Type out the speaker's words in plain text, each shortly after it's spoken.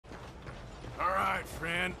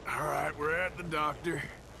friend. All right, we're at the doctor.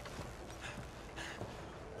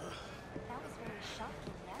 That was very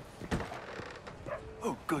shocking, yes?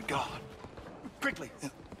 Oh, good God. Quickly,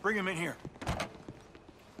 bring him in here.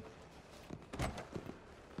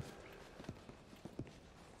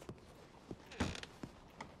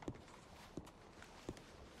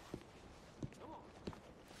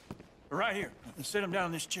 Right here. Sit him down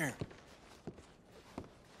in this chair.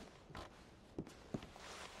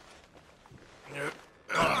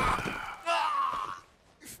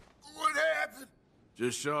 What happened?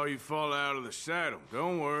 Just saw you fall out of the saddle.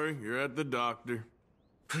 Don't worry, you're at the doctor.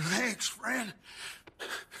 Thanks, friend.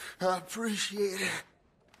 I appreciate it.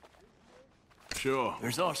 Sure.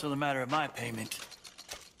 There's also the matter of my payment.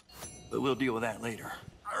 But we'll deal with that later.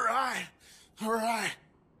 All right. All right.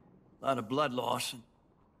 A lot of blood loss, and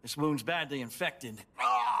this wound's badly infected.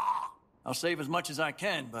 Ah! I'll save as much as I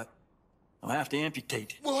can, but I'll have to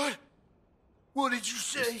amputate. What? What did you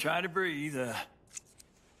say? Just try to breathe.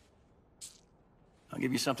 I'll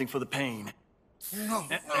give you something for the pain. No.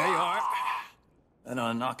 There you are.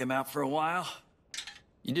 That'll knock him out for a while.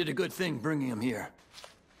 You did a good thing bringing him here.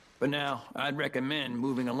 But now, I'd recommend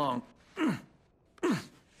moving along.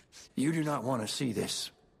 You do not want to see this.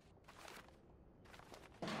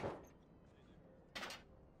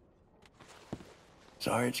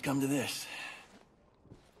 Sorry it's come to this.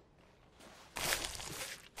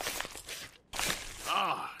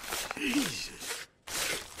 Ah, Jesus.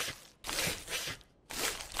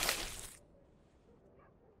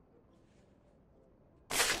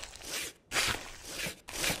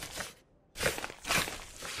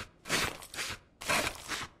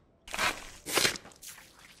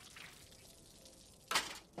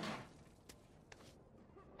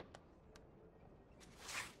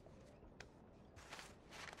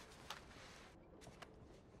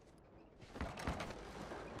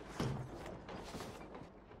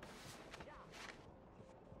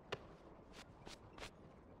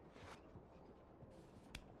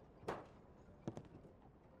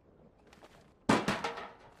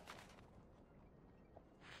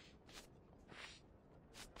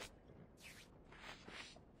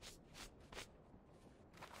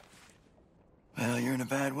 Well, you're in a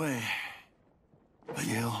bad way. But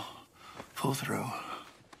you'll pull through.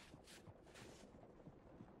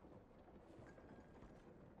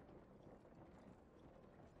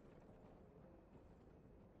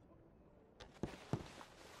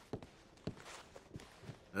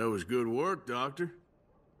 That was good work, Doctor.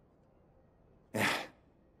 Yeah,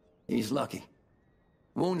 he's lucky.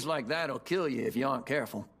 Wounds like that'll kill you if you aren't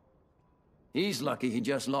careful. He's lucky he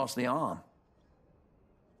just lost the arm.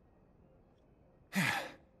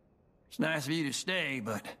 It's nice of you to stay,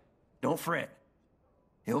 but don't fret.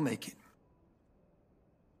 He'll make it.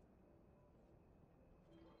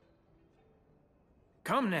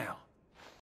 Come now.